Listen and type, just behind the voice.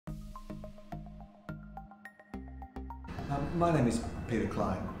My name is Peter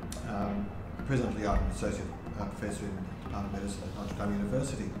Clyne. Presently I'm an Associate Professor in the Department of Medicine at Notre Dame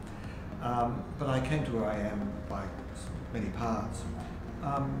University. But I came to where I am by many paths.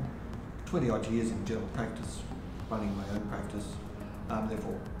 20 odd years in general practice, running my own practice,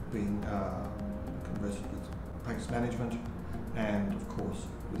 therefore being conversant with practice management and of course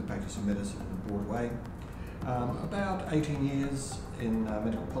with the practice of medicine in a broad way. About 18 years in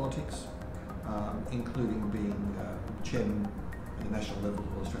medical politics, including being chairman at the national level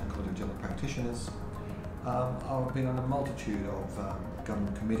of the Australian College of General Practitioners. I've been on a multitude of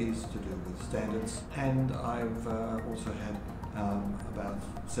government committees to do with standards, and I've also had about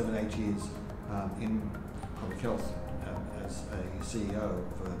 7-8 years in public health as a CEO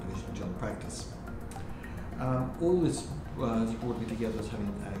of a division of general practice. All this has brought me together as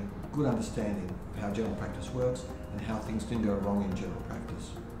having a good understanding of how general practice works and how things can go wrong in general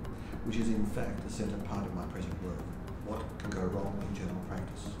practice, which is in fact the centre part of my present work. What can go wrong in general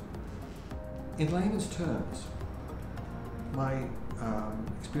practice? In layman's terms, my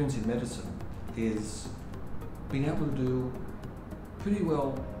experience in medicine is being able to do pretty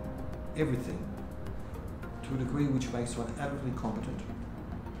well everything to a degree which makes one adequately competent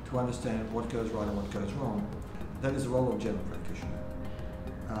to understand what goes right and what goes wrong. That is the role of a general practitioner.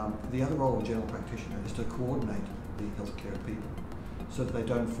 The other role of a general practitioner is to coordinate the healthcare of people so that they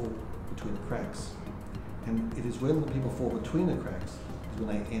don't fall between the cracks. And it is when the people fall between the cracks is when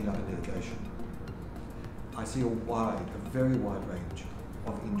they end up in litigation. I see a very wide range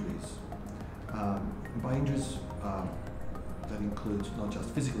of injuries. By injuries, that includes not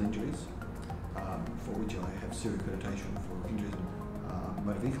just physical injuries, for which I have CIRI accreditation for injuries in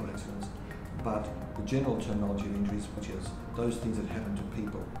motor vehicle accidents, but the general terminology of injuries, which is those things that happen to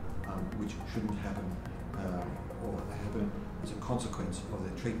people which shouldn't happen or happen as a consequence of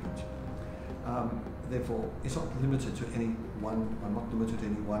their treatment. Therefore, it's not limited to any one, I'm not limited to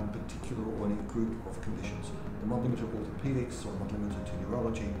any one particular or any group of conditions. I'm not limited to orthopedics, or I'm not limited to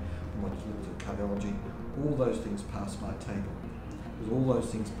neurology, I'm not limited to cardiology. All those things pass my table, because all those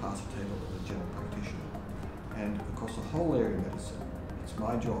things pass the table of a general practitioner. And across the whole area of medicine, it's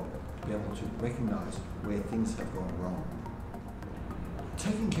my job to be able to recognise where things have gone wrong.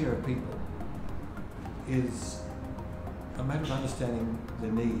 Taking care of people is a matter of understanding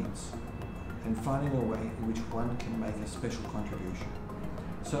their needs and finding a way in which one can make a special contribution.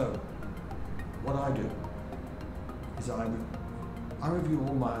 So, what I do is I review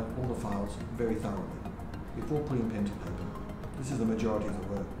all the files very thoroughly before putting pen to paper. This is the majority of the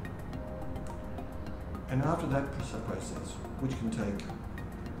work. And after that process, which can take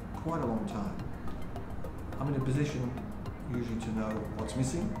quite a long time, I'm in a position usually to know what's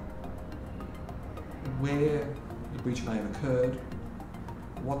missing, where the breach may have occurred,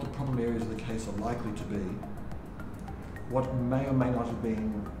 what the problem areas of the case are likely to be, what may or may not have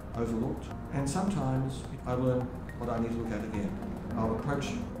been overlooked, and sometimes I learn what I need to look at again. I'll approach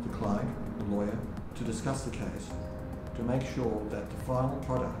the client, the lawyer, to discuss the case, to make sure that the final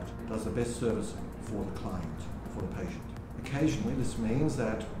product does the best service for the client, for the patient. Occasionally this means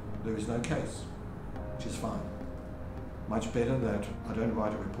that there is no case, which is fine. Much better that I don't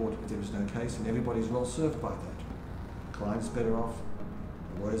write a report if there is no case and everybody's well served by that. The client's better off,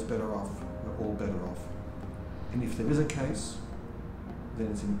 the lawyer's better off, we're all better off. And if there is a case, then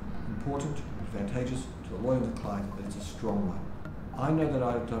it's important, advantageous to the lawyer and the client that it's a strong one. I know that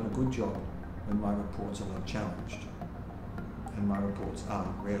I've done a good job when my reports are not challenged, and my reports are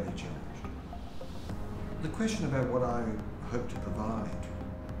rarely challenged. The question about what I hope to provide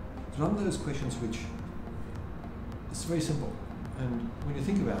is one of those questions which is very simple, and when you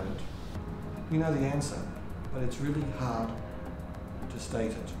think about it, you know the answer, but it's really hard to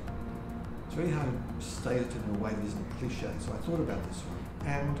state it. It's very hard to state it in a way that isn't cliche, so I thought about this one.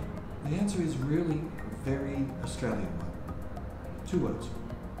 And the answer is really a very Australian one. 2 words.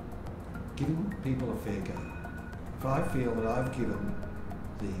 Giving people a fair go. If I feel that I've given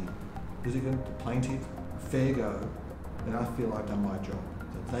the litigant, the plaintiff, a fair go, then I feel I've done my job,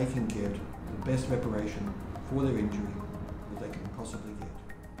 that they can get the best reparation for their injury that they can possibly get.